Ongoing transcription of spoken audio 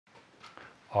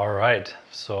All right,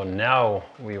 so now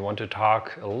we want to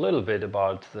talk a little bit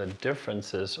about the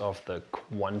differences of the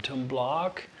quantum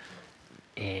block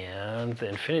and the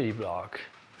infinity block.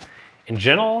 In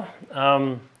general,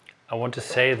 I want to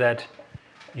say that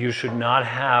you should not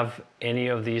have any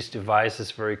of these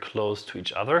devices very close to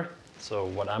each other. So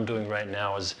what I'm doing right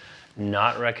now is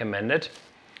not recommended.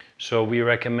 So we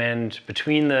recommend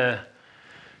between the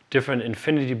different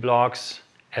infinity blocks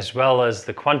as well as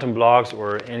the quantum blocks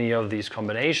or any of these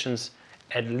combinations,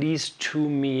 at least 2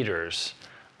 meters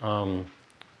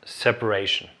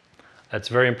separation. That's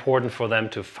very important for them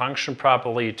to function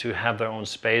properly, to have their own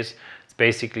space. It's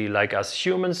basically like us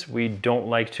humans. We don't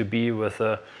like to be with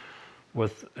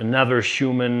another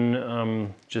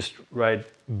human just right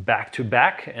back to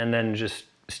back and then just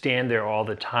stand there all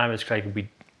the time. It's like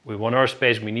we want our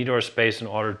space, we need our space in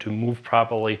order to move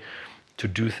properly, to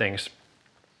do things.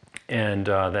 And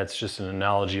that's just an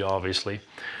analogy, obviously.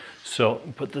 So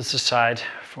put this aside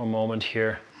for a moment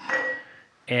here.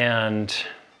 And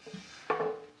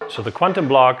so the quantum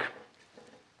block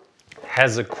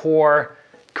has a core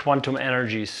quantum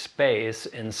energy space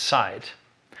inside.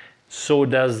 So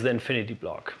does the infinity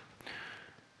block.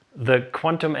 The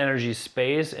quantum energy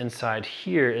space inside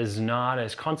here is not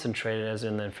as concentrated as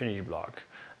in the infinity block.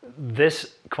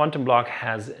 This quantum block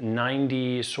has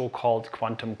 90 so-called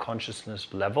quantum consciousness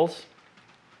levels,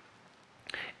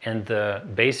 and the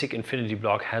basic infinity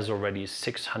block has already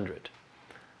 600.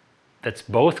 That's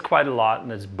both quite a lot,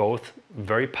 and it's both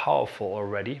very powerful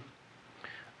already.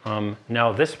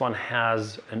 Now this one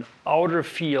has an outer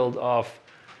field of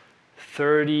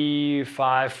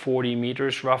 35, 40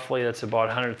 meters roughly. That's about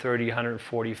 130,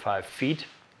 145 feet.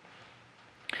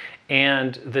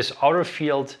 And this outer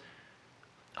field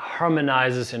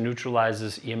harmonizes and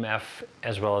neutralizes EMF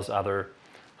as well as other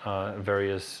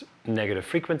various negative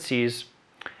frequencies,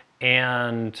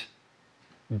 and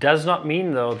does not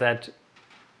mean though that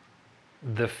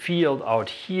the field out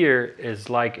here is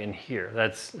like in here.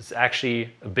 It's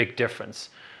actually a big difference.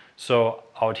 So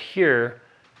out here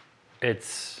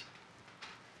it's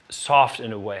soft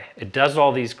in a way. It does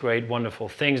all these great wonderful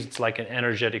things. It's like an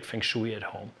energetic feng shui at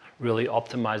home, really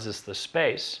optimizes the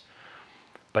space.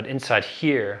 But inside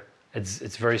here,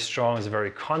 it's very strong, it's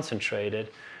very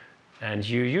concentrated. And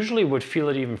you usually would feel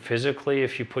it even physically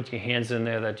if you put your hands in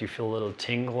there, that you feel a little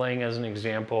tingling as an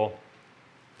example.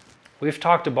 We've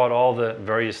talked about all the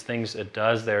various things it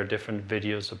does. There are different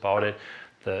videos about it,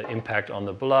 the impact on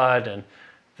the blood and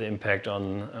the impact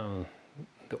on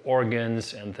the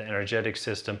organs and the energetic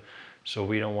system. So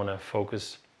we don't want to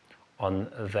focus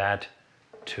on that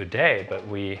today, but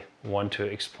we want to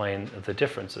explain the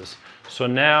differences. So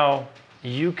now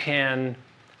you can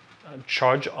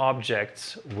charge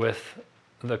objects with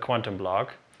the quantum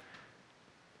block,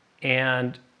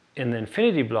 and in the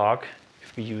infinity block,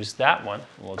 if we use that one,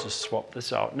 we'll just swap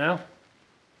this out now,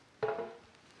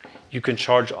 you can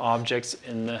charge objects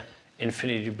in the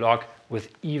infinity block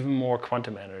with even more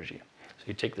quantum energy. So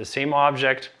you take the same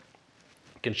object,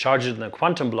 you can charge it in the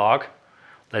quantum block,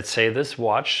 let's say this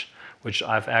watch, which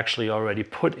I've actually already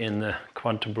put in the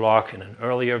quantum block in an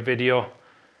earlier video.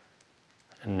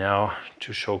 And now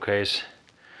to showcase.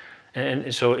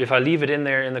 And so if I leave it in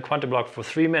there in the quantum block for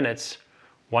 3 minutes,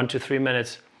 1 to 3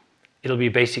 minutes, it'll be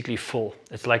basically full.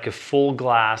 It's like a full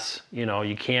glass,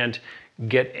 you can't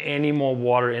get any more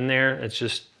water in there. It's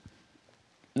just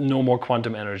no more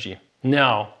quantum energy.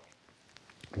 Now,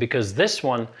 because this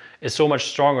one is so much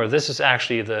stronger, this is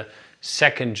actually the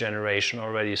 2nd generation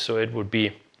already. So it would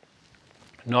be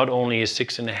not only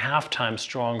 6.5 times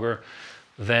stronger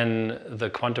than the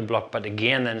quantum block, but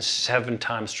again then 7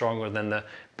 times stronger than the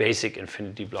basic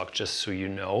infinity block, just so you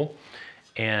know.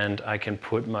 And I can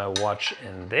put my watch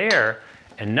in there,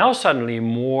 and now suddenly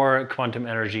more quantum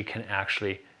energy can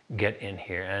actually get in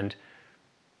here. And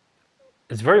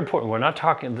it's very important. We're not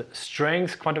talking the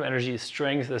strength, quantum energy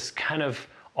strength is kind of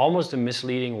almost a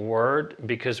misleading word,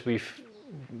 because we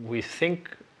think,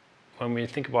 when we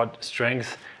think about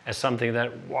strength as something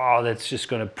that, wow, that's just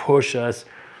going to push us.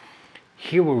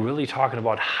 Here we're really talking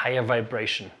about higher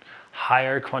vibration,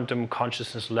 higher quantum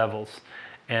consciousness levels,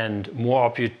 and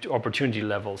more opportunity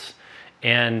levels.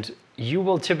 And you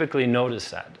will typically notice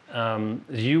that.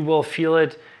 You will feel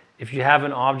it if you have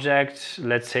an object,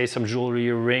 let's say some jewelry,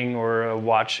 a ring or a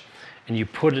watch, and you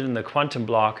put it in the quantum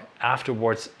block,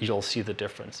 afterwards you'll see the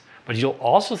difference. But you'll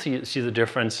also see the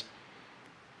difference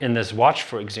in this watch,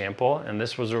 for example, and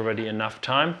this was already enough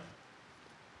time.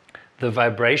 The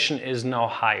vibration is now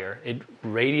higher. It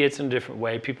radiates in a different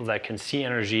way. People that can see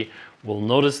energy will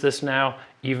notice this now,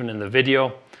 even in the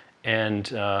video. And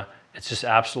it's just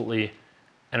absolutely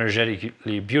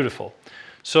energetically beautiful.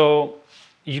 So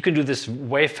you can do this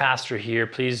way faster here.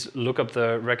 Please look up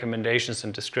the recommendations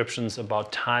and descriptions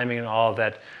about timing and all of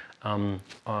that on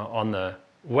the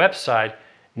website.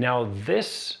 Now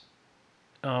this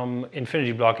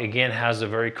Infinity Bloc again has a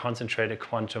very concentrated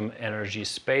quantum energy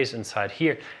space inside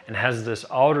here and has this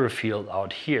outer field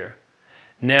out here.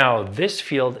 Now this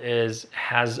field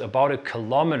has about 1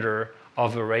 kilometer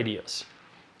of a radius.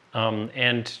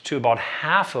 And to about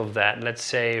half of that, let's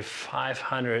say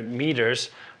 500 meters,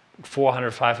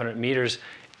 400, 500 meters,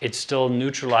 it still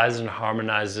neutralizes and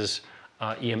harmonizes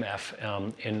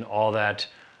EMF in all that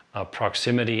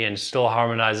proximity, and still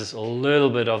harmonizes a little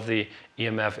bit of the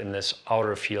EMF in this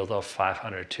outer field of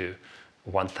 500 to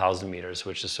 1000 meters,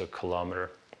 which is 1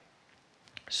 kilometer.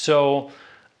 So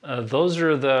those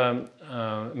are the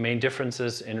main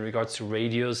differences in regards to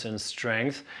radius and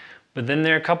strength. But then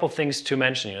there are a couple things to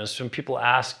mention. You know, some people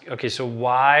ask, okay, so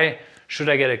why should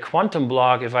I get a quantum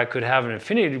block if I could have an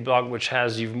Infinity Bloc which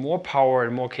has even more power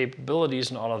and more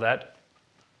capabilities and all of that?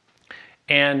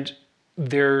 And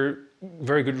there are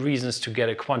very good reasons to get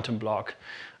a quantum block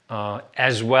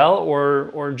as well,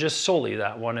 or just solely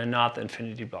that one and not the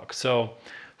Infinity Bloc. So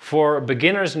for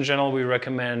beginners in general, we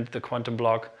recommend the quantum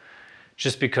block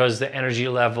just because the energy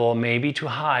level may be too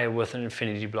high with an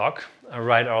Infinity Bloc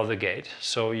right out of the gate.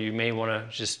 So you may want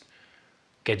to just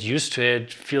get used to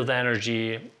it, feel the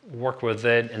energy, work with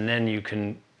it, and then you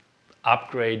can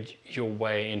upgrade your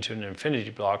way into an Infinity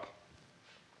Bloc.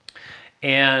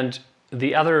 And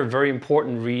the other very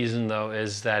important reason, though,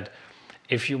 is that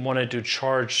if you wanted to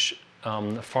charge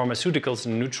pharmaceuticals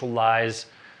and neutralize,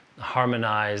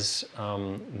 harmonize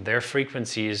their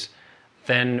frequencies,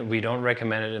 then we don't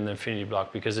recommend it in the Infinity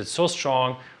Bloc because it's so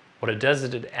strong. What it does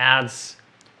is it adds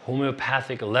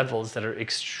homeopathic levels that are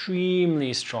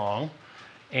extremely strong,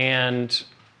 and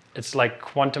it's like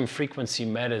quantum frequency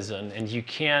medicine, and you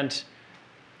can't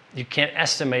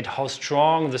estimate how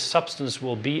strong the substance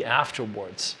will be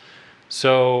afterwards.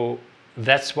 So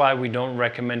that's why we don't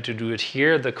recommend to do it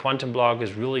here. The Quantum Bloc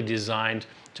is really designed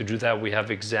to do that. We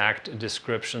have exact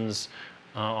descriptions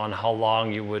on how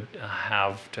long you would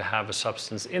have to have a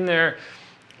substance in there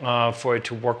for it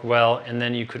to work well. And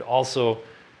then you could also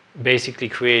basically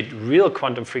create real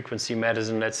quantum frequency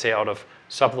medicine, let's say out of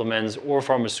supplements or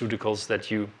pharmaceuticals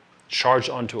that you charge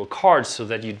onto a card, so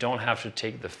that you don't have to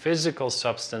take the physical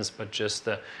substance but just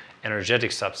the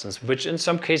energetic substance, which in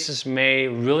some cases may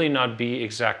really not be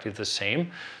exactly the same.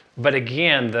 But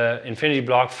again, the Infinity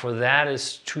Bloc for that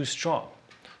is too strong.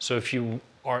 So if you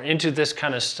are into this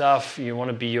kind of stuff, you want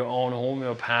to be your own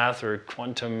homeopath or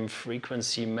quantum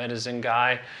frequency medicine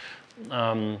guy,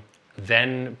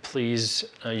 then please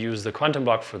use the Quantum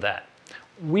Bloc for that.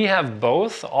 We have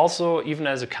both. Also, even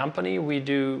as a company, we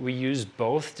use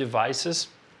both devices,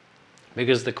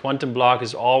 because the Quantum Bloc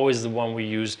is always the one we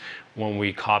use when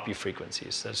we copy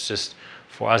frequencies. That's just,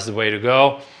 for us, the way to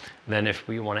go. Then if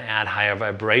we want to add higher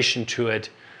vibration to it,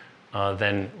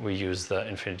 then we use the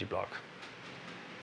Infinity Bloc.